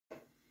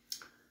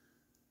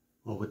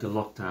Well, with the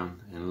lockdown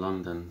in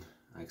London,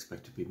 I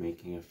expect to be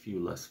making a few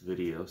less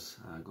videos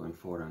going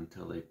forward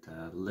until it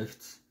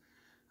lifts.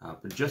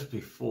 But just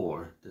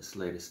before this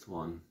latest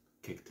one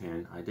kicked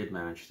in, I did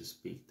manage to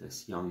speak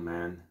this young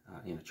man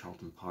in a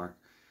Charlton Park.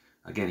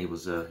 Again, he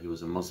was a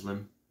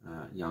Muslim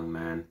young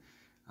man.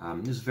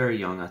 He was very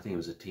young. I think he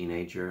was a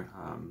teenager.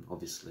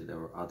 Obviously, there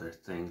were other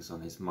things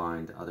on his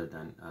mind other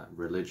than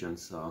religion.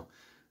 So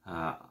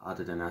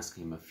other than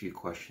asking him a few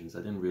questions, I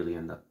didn't really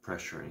end up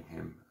pressuring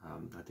him.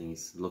 I think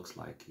he looks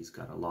like he's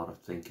got a lot of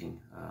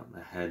thinking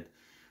ahead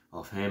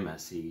of him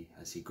as he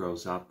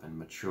grows up and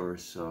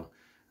matures. So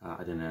I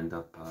didn't end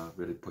up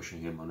really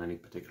pushing him on any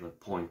particular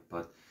point.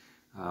 But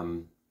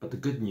the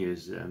good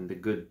news and the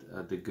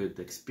good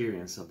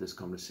experience of this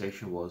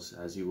conversation was,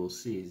 as you will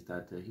see, is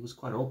that he was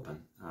quite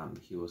open.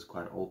 He was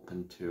quite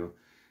open to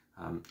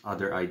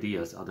other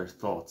ideas, other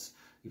thoughts.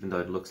 Even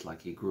though it looks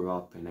like he grew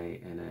up in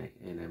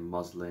a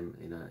Muslim,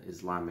 in an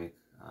Islamic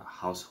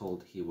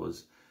household, he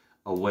was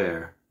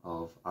aware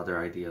of other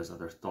ideas,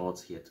 other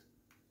thoughts. He had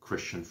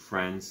Christian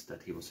friends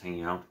that he was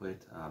hanging out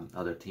with,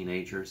 other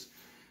teenagers.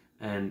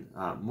 And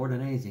more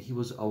than anything, he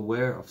was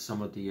aware of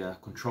some of the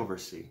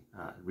controversy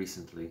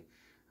recently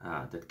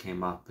that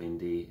came up in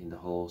the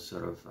whole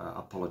sort of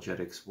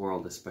apologetics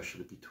world,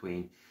 especially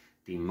between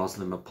the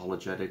Muslim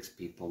apologetics,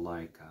 people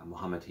like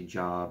Muhammad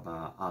Hijab,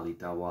 Ali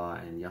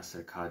Dawa, and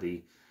Yasser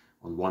Qadi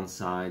on one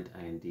side,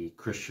 and the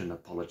Christian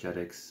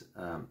apologetics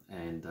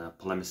and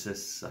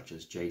polemicists such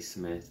as Jay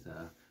Smith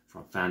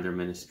from Fander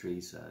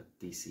Ministries,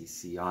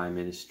 DCCI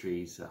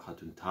Ministries,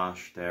 Hatun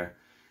Tash there,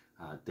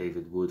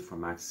 David Wood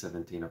from Acts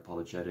 17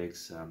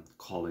 Apologetics,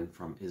 Colin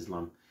from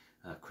Islam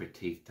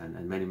Critiqued,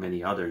 and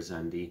many others.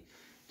 And the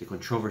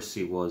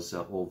controversy was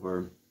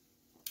over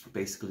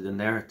basically the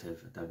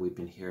narrative that we've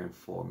been hearing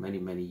for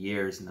many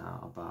years now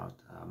about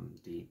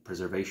the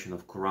preservation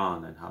of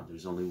Quran, and how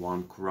there's only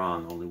one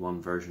Quran, only one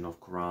version of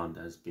Quran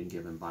that has been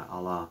given by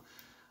Allah.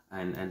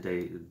 And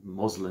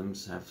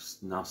Muslims have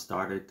now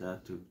started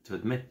to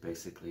admit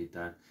basically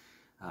that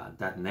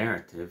that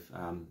narrative,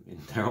 in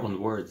their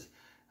own words,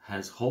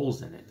 has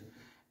holes in it.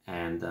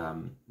 And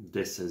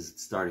this has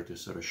started to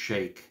sort of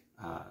shake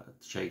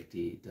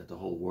the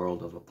whole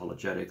world of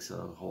apologetics, the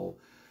whole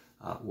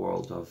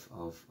world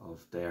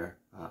of their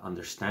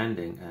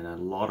understanding. And a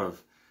lot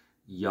of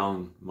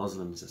young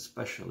Muslims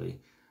especially,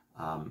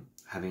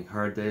 having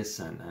heard this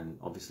and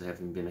obviously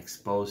having been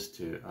exposed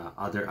to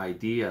other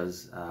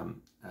ideas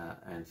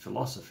and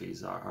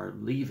philosophies, are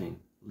leaving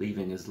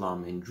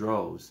Islam in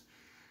droves.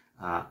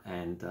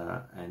 And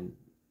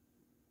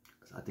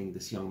I think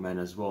this young man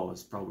as well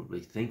is probably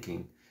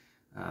thinking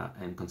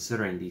and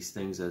considering these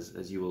things,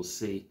 as you will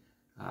see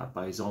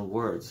by his own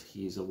words.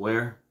 He's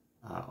aware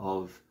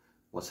of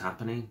what's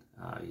happening,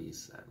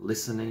 he's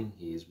listening,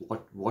 he's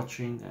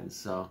watching. And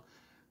so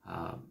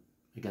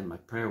again, my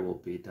prayer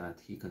will be that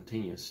he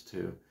continues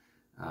to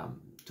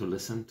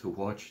listen, to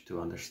watch,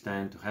 to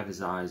understand, to have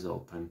his eyes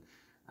open,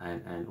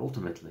 and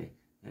ultimately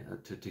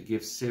to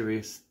give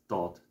serious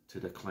thought to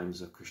the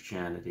claims of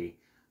Christianity,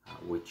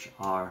 which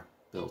are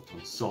built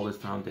on solid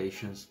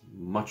foundations,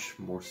 much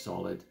more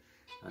solid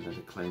than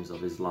the claims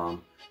of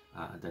Islam,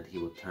 that he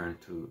would turn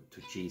to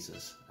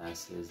Jesus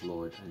as his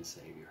Lord and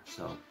Savior.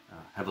 So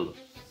have a look.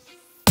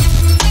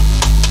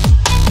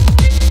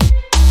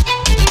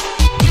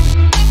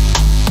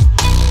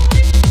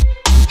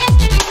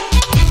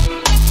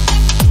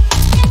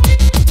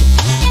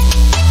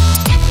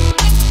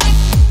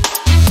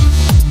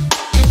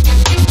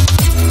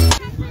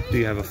 Do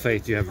you have a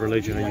faith? Do you have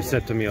religion? And you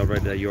said to me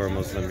already that you're a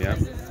Muslim, yeah?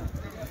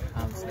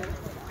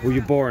 Were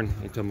you born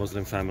into a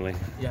Muslim family?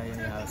 Yeah.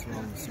 I was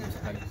born Muslim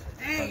family.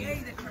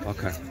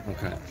 Okay.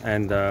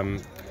 And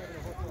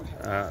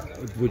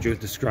would you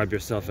describe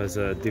yourself as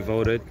a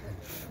devoted,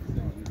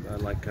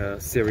 like a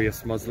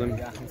serious Muslim?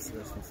 Yeah, I'm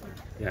serious Muslim.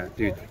 Yeah,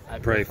 do you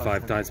pray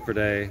 5 times per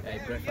day? I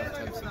pray 5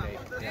 times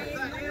a day.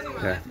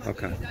 Yeah,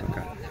 okay.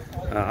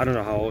 I don't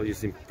know how old you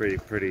seem,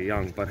 pretty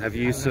young, but have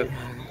you used to...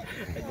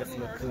 I just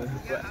look cool,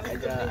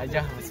 but I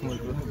just have a small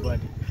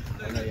body.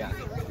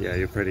 Yeah,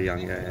 you're pretty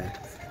young, yeah.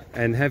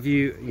 And have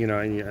you,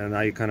 and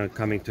are you kind of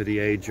coming to the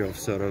age of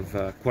sort of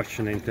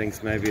questioning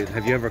things maybe?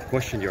 Have you ever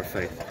questioned your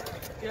faith?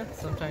 Yeah,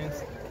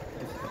 sometimes.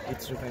 It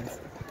depends.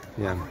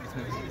 Yeah.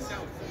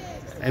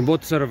 And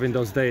what sort of, in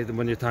those days,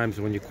 when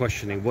you're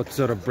questioning, what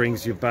sort of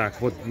brings you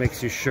back? What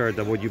makes you sure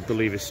that what you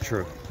believe is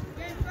true?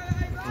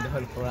 In the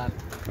Holy Quran.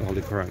 The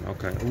Holy Quran,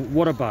 okay.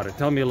 What about it?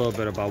 Tell me a little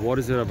bit about what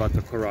is it about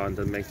the Quran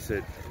that makes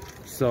it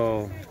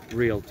so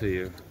real to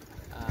you?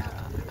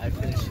 I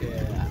finished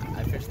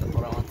the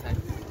Quran one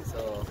time,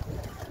 so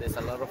there's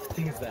a lot of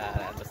things that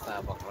I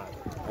understand about Quran.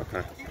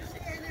 Okay.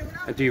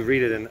 And do you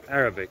read it in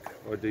Arabic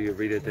or do you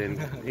read it in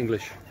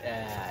English?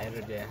 Yeah, I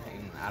read it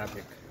in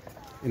Arabic.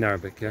 In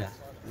Arabic, yeah?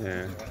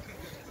 Yeah.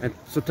 And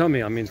so tell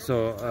me, I mean,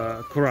 so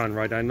Quran,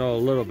 right? I know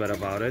a little bit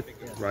about it,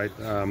 right?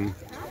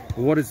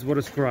 What does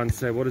Quran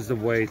say? What is the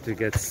way to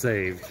get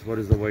saved? What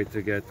is the way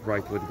to get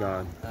right with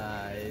God?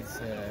 It's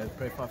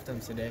pray 5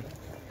 times a day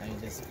and you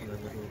just follow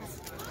the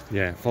rules.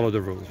 Yeah, follow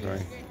the rules,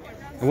 right?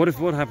 And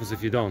what happens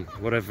if you don't?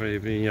 Whatever,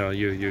 you know,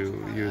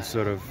 you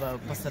sort of.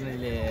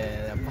 Personally,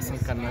 a person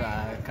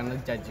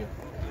cannot judge you.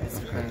 It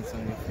depends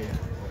on your faith.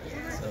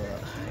 So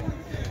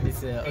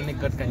it's only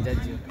God can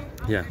judge you.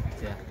 Yeah.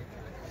 Yeah.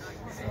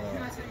 So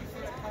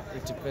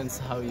it depends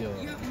how you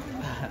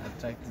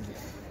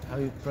how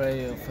you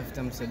pray 5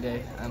 times a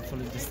day and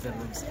follow the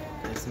steps.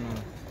 There's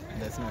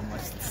not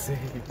much to say.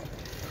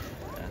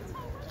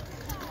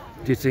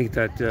 Do you think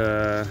that,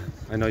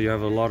 I know you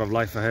have a lot of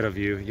life ahead of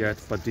you yet,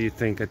 but do you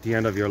think at the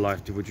end of your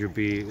life, would you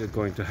be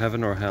going to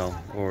heaven or hell,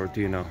 or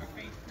do you know?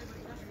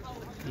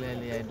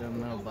 Clearly, I don't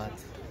know, but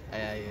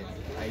I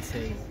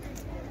say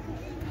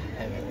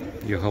heaven.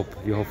 You hope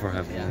for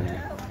heaven.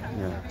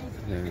 Yeah.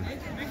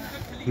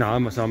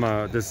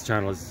 No, this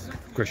channel is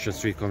Christian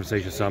Street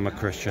Conversation, so I'm a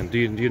Christian. Do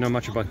you know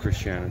much about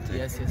Christianity?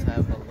 Yes, I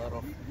have a lot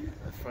of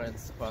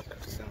friends who are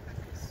Christian,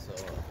 so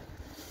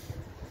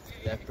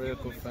they're pretty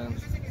good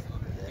friends.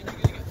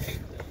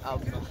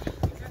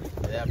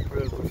 They are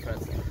pretty good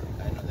friends.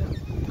 I know them.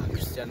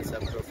 Christians are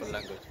beautiful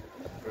language,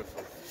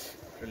 beautiful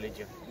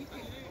religion.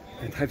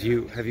 And have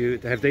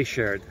they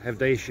shared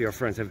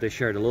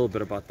a little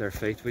bit about their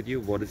faith with you?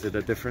 What is it,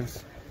 a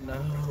difference?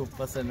 No,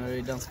 personally,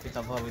 we don't speak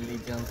about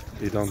religions.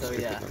 You don't so,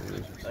 speak yeah, about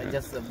religions. yeah.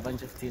 Just a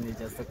bunch of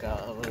teenagers talk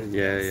about religions.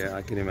 Yeah,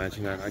 I can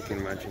imagine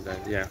that.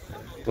 Yeah.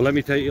 Well, let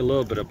me tell you a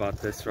little bit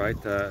about this, right?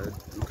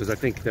 Because I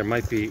think there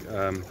might be,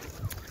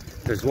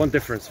 there's one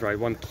difference, right?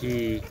 One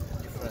key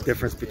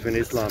difference between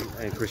Islam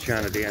and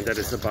Christianity, and that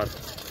is about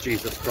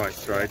Jesus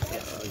Christ, right?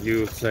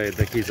 You say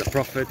that he's a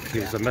prophet,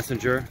 he's a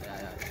messenger.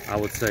 I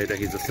would say that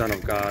he's the Son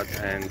of God,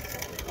 and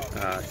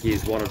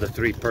he's one of the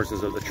 3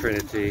 persons of the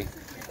Trinity,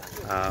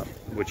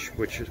 which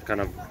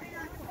kind of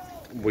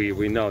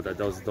we know that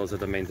those are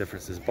the main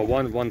differences. But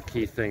one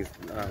key thing,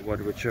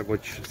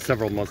 which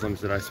several Muslims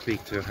that I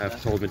speak to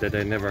have told me that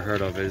they never heard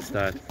of, is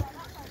that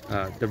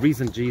the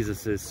reason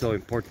Jesus is so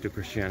important to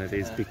Christianity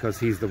is because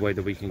he's the way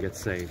that we can get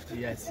saved.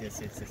 Yes.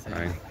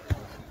 Right.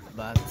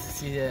 But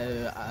see,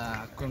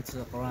 according to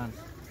the Quran,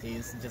 he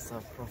is just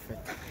a prophet.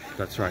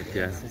 That's right.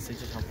 Yeah. He's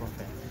just a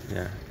prophet.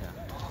 Yeah.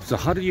 So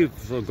how do you,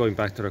 going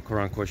back to the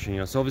Quran question, you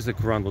know, so obviously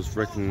the Quran was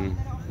written,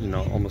 you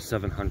know, almost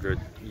 700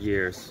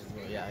 years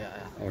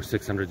or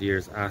 600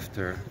 years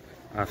after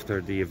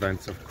the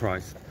events of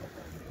Christ.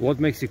 What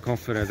makes you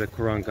confident that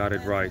Quran got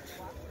it right?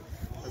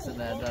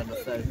 Listen, I don't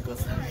understand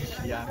because I'm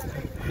young.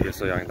 You're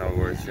so young, no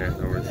worries, yeah.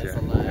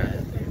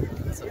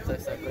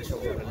 Sometimes I question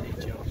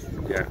religion.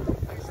 Yeah.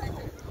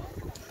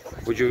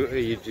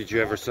 Did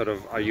you ever sort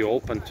of, are you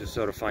open to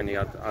sort of finding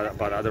out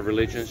about other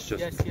religions?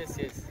 Just Yes.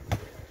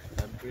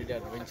 I'm pretty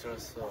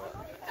adventurous, so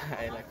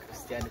I like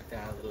Christianity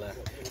and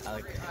I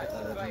like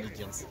other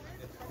religions.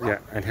 Yeah,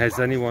 and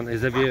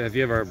have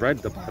you ever read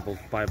the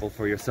Bible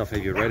for yourself?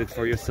 Have you read it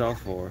for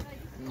yourself, or?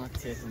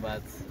 Not yet,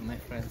 but my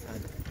friends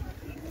had.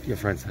 Your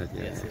friends had,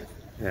 yeah. Yes.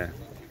 Yeah.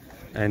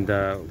 And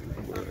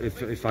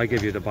if I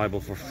give you the Bible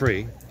for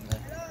free,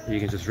 you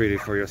can just read it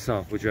for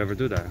yourself. Would you ever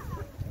do that?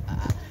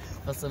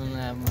 Personally,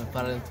 my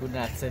parents wouldn't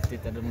accept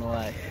it. I don't know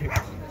why.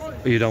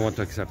 You don't want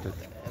to accept it?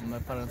 My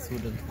parents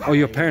wouldn't. Oh,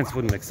 your parents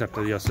wouldn't accept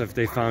it. Yeah. So if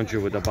they found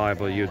you with the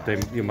Bible, you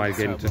might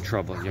get into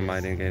trouble. You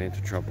might get into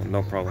trouble.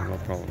 No problem.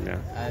 Yeah.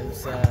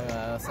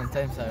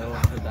 Sometimes I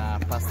watch the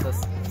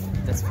pastors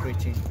that's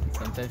preaching.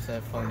 Sometimes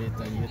I found it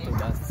on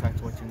YouTube and start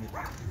watching it.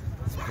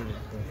 It's pretty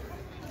good.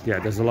 Yeah,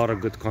 there's a lot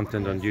of good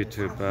content on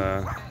YouTube.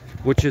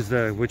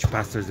 Which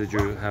pastors did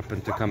you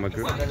happen to come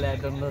across? I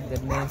don't know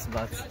their names,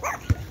 but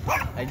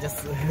I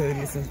just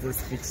listen to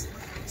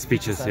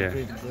speeches. Yeah.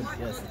 Pretty good,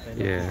 yes.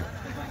 Yeah.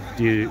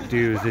 Do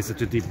you listen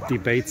to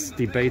debates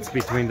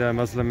between the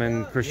Muslim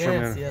and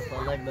Christian? Yes,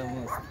 I like them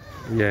most.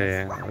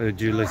 Yeah.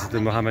 Do you listen to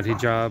Muhammad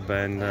Hijab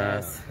and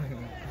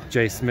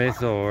Jay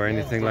Smith or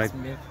anything like?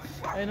 Smith.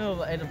 I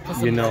know. I don't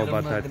you know I don't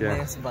about know that, the yeah.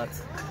 names, but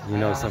you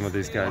know some of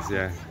these guys,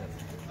 yeah.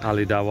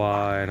 Ali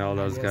Dawa and all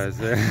those guys.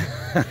 Yeah.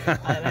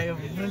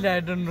 I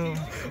don't know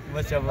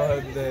much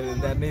about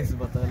their names,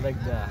 but I like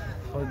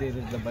how they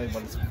read the Bible.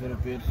 It's very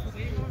beautiful.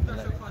 I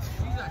like it.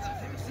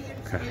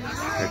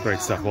 Okay, great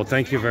stuff. Well,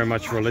 thank you very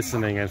much for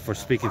listening and for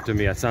speaking to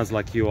me. It sounds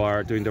like you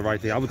are doing the right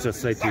thing. I would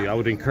just say to you, I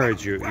would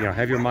encourage you,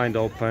 have your mind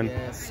open,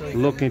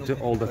 look into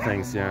all the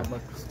things, yeah.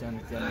 So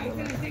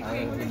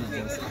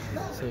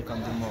you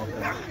can be more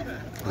open.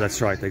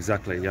 That's right,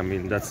 exactly. I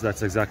mean,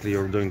 that's exactly,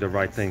 you're doing the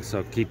right thing.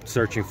 So keep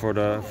searching for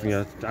the,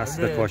 ask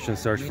the question,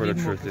 search for the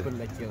truth.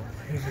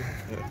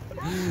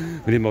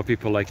 We need more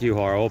people like you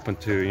who are open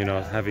to,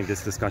 having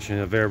this discussion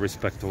in a very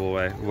respectful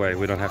way.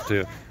 We don't have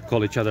to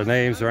call each other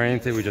names or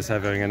anything. We're just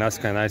having a nice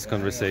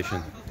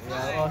conversation. We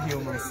are all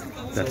humans.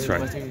 That's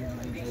right.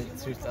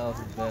 Treat us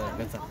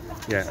better.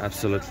 Yeah,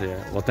 absolutely.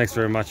 Yeah. Well, thanks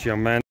very much,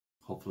 young man.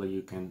 Hopefully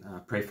you can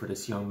pray for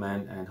this young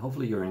man, and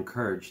hopefully you're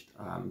encouraged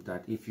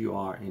that if you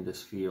are in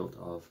this field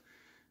of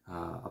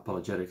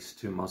apologetics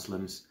to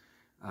Muslims,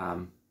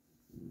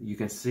 you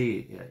can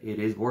see it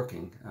is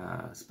working,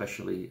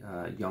 especially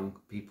young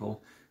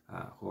people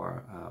who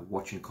are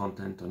watching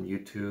content on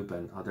YouTube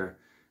and other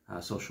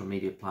social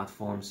media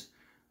platforms.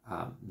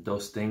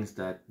 Those things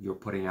that you're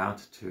putting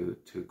out to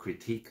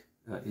critique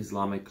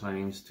Islamic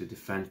claims, to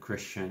defend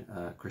Christian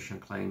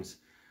claims,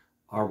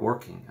 are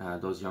working.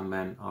 Those young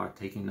men are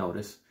taking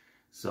notice.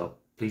 So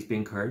please be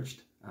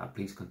encouraged.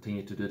 Please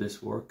continue to do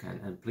this work,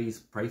 and please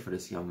pray for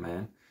this young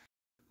man.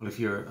 Well, if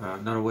you're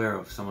not aware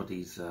of some of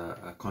these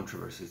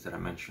controversies that I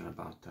mentioned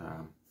about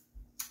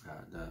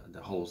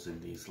the holes in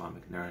the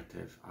Islamic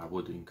narrative, I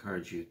would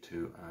encourage you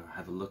to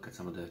have a look at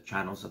some of the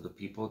channels of the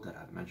people that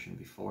I've mentioned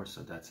before.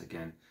 So that's,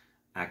 again,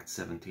 Act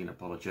 17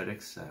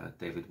 Apologetics,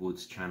 David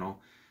Wood's channel.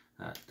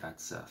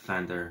 That's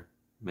Fander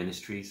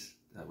Ministries,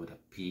 with a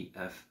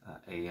P-F-A-N-D-E-R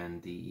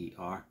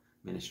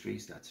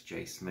Ministries. That's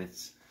Jay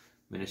Smith's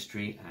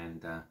ministry,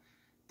 and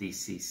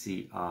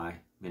DCCI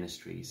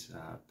Ministries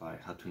by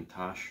Hatun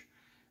Tash,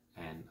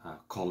 and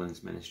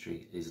Colin's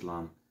ministry,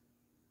 Islam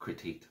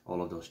Critiqued.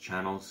 All of those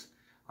channels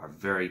are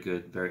very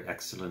good, very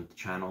excellent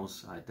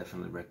channels. I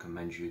definitely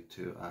recommend you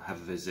to have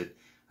a visit,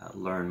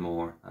 learn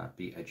more,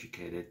 be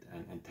educated,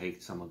 and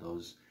take some of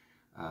those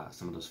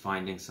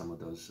findings, some of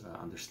those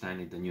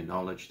understanding, the new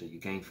knowledge that you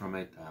gain from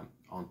it,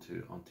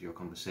 onto your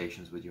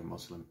conversations with your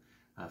Muslim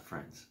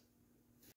friends.